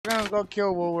gonna go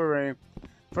kill Wolverine.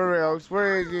 For reals.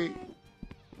 Where is he?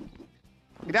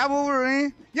 Is that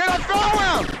Wolverine? Yeah, let's throw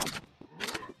him!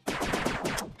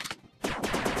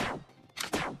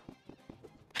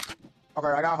 Okay,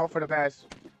 I gotta hope for the best.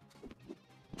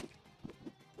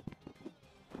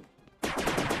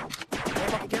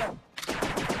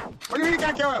 What do you mean you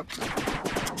can't kill him?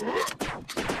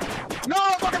 No,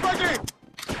 fucking pussy!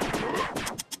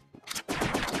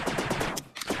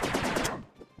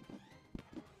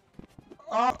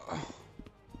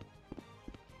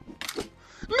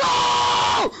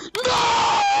 No!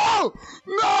 No!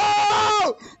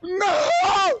 No! No!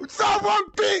 Someone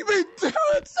beat me to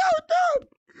it so dumb!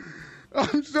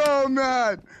 I'm so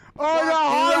mad. All the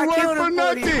hard work for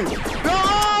nothing. No!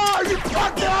 You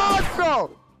fucking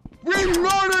asshole! We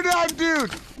murdered that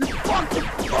dude! You fucking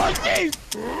pussies!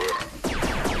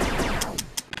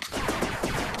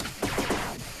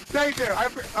 Thank you.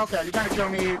 Okay, you're trying to kill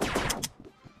me.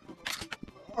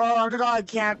 Oh, I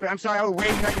can't. I'm sorry. I was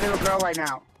waiting like a little girl right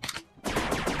now.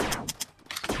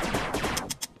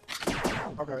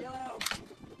 Okay.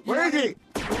 Where is he?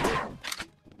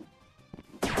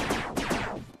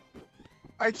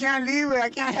 I can't leave it. I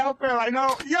can't help it. I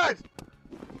know. Yes.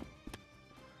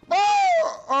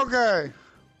 Oh, okay.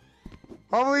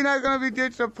 Hopefully not gonna be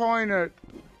disappointed.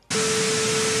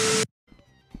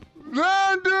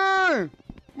 Landon!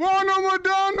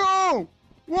 Madonna!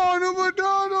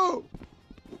 Madonna!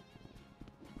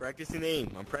 Practicing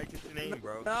aim. I'm practicing aim,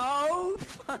 bro. No!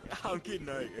 I'm kidding.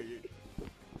 No,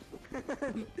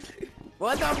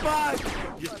 What the fuck?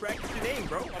 just practicing aim,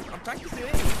 bro. I'm practicing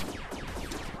aim.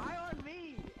 Why on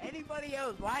me? Anybody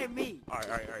else? Why me?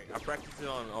 Alright. I'm practicing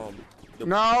on the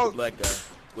black guy.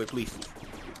 Wait, please.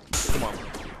 Come on, bro.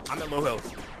 I'm at low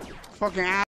health. Fucking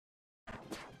ass.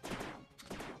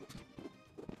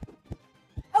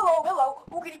 Hello.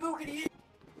 Boogity.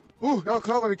 Ooh, that was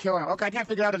close to killing him. Okay, I can't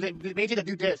figure out if they need to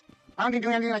do this. I don't think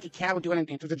do anything like a cat would do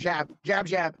anything. So it's a jab. Jab.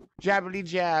 Jabbity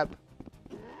jab.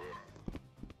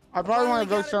 I probably want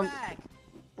to go some...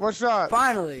 What's up?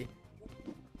 Finally.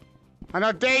 I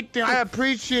know, thank you. I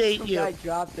appreciate you. I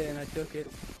dropped it and I took it.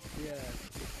 Yeah.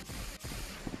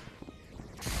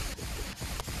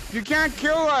 You can't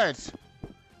kill us.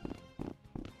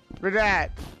 For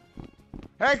that.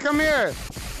 Hey, come here.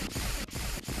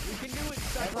 You can do it.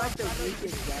 That's like the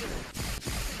weakest weapon.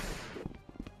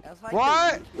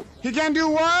 What? He can't do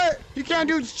what? He can't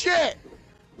do shit.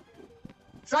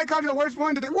 Cyclops is the worst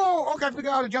one to do. Whoa, okay, I figured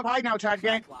out how to jump high now, Chad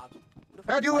gang.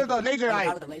 I do with the laser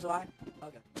eye. With the laser eye?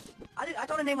 Okay. I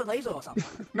thought the name was Laser or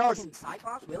something. No, it's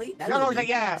Cyclops, really? No, like,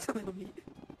 yeah.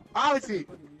 Obviously.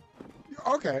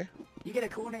 Okay. You get a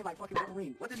cool name like fucking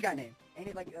Wolverine. What's this guy name? Ain't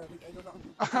it like Big Egg or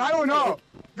something? I don't know.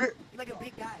 He's like a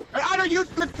big guy. I don't use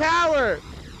the power.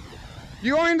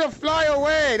 You only need to fly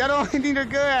away. That's the only thing you're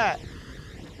good at.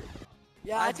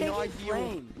 Yeah, I take no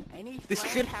flame. This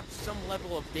should have some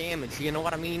level of damage, you know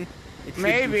what I mean? It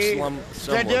maybe.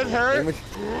 That did hurt?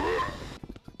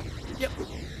 Yep.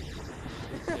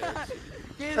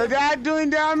 Is that doing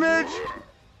damage?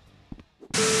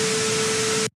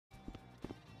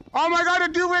 Oh my god,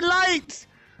 the dude with lights!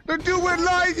 The dude with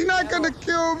lights, he's not gonna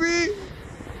kill me!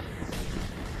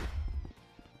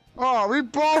 Oh, we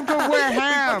both gonna wear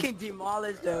ham! We fucking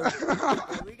demolished them.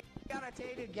 We gotta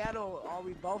take the ghetto or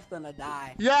we both gonna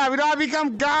die. Yeah, we gotta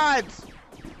become gods!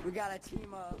 We gotta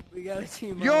team up.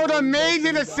 Yo, the maze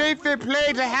is a safer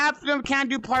play. The half of them can't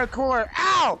do parkour.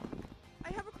 Ow! I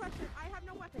have a question. I have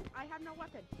no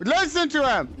weapon. Listen to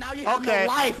him! Now you have no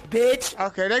life, bitch!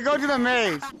 Okay, they go to the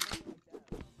maze.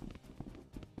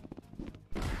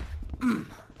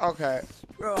 Okay.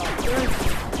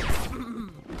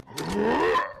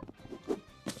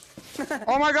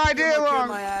 Oh my god, I did it wrong!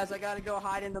 My ass. I gotta go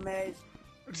hide in the maze.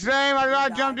 Same, I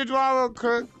gotta jump into wall real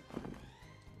quick.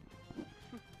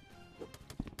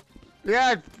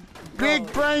 Yeah,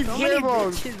 big brain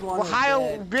heroes.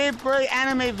 Big brain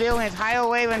anime villains hide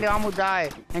away when they almost die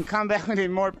and come back when they're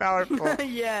more powerful.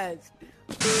 Yes.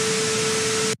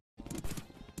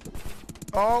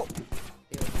 Oh.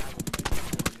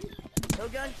 No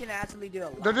gun can actually do a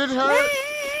lot. Did it hurt?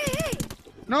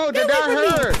 No, did that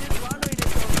hurt?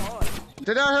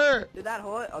 Did that hurt? Did that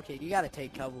hurt? Okay, you gotta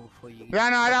take cover before you. Yeah,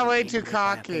 no, I got way too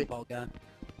cocky.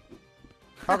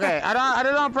 Okay, I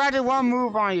don't practice one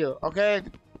move on you. Okay,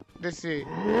 let's see.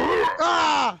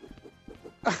 Ah!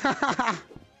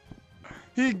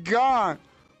 He gone.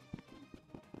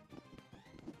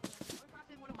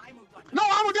 No,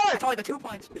 I'm gonna die. That's only the 2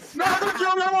 punch. No, I'm gonna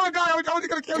kill me. I don't wanna die. I was only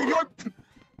gonna kill you.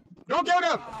 Don't kill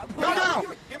them. No.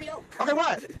 Okay,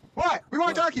 what? What? We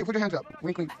want to talk to you. Put your hands up.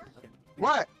 Wink, wink.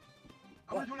 What?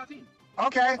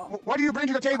 Okay. What do you bring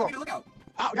to the table?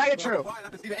 Oh, that is true. I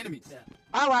can see the enemies.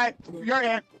 All right, you're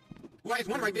in. Well, it's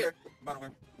one right there, by the way.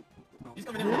 He's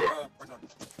coming in. No,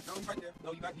 he's right there.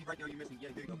 No, he's right there. You're missing. Yeah,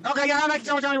 there you go. Okay, yeah, I'm not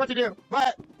telling you what to do,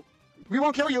 but we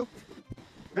won't kill you.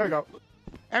 There we go.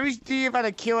 Let me see if I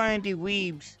can kill any of the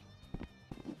weebs.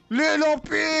 Little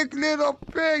pig, little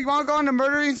pig. You wanna go on the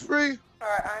murdering spree?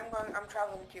 Alright, I'm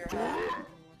traveling to your house.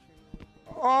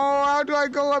 Oh, how do I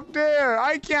go up there?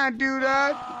 I can't do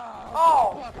that.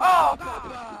 Oh!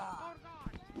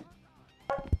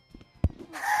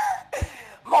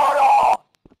 Mortal!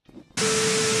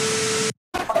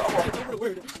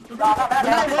 You're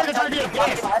not worried to try to be a dick.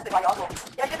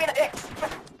 Yeah, give me the dick.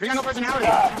 You got no personality.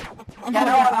 Yeah, no, I'm done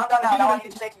now. Now I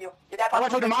need to say to you. Your dad I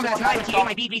told your mom last night when she ate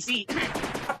my BBC.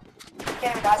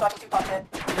 can't even die, so I can do pump it.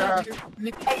 Yeah.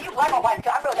 Hey, you black or white?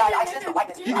 I'm really, I sense the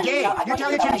whiteness. He's gay. You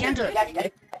tell your transgender. Yeah, he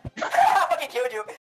gay. I fucking killed you.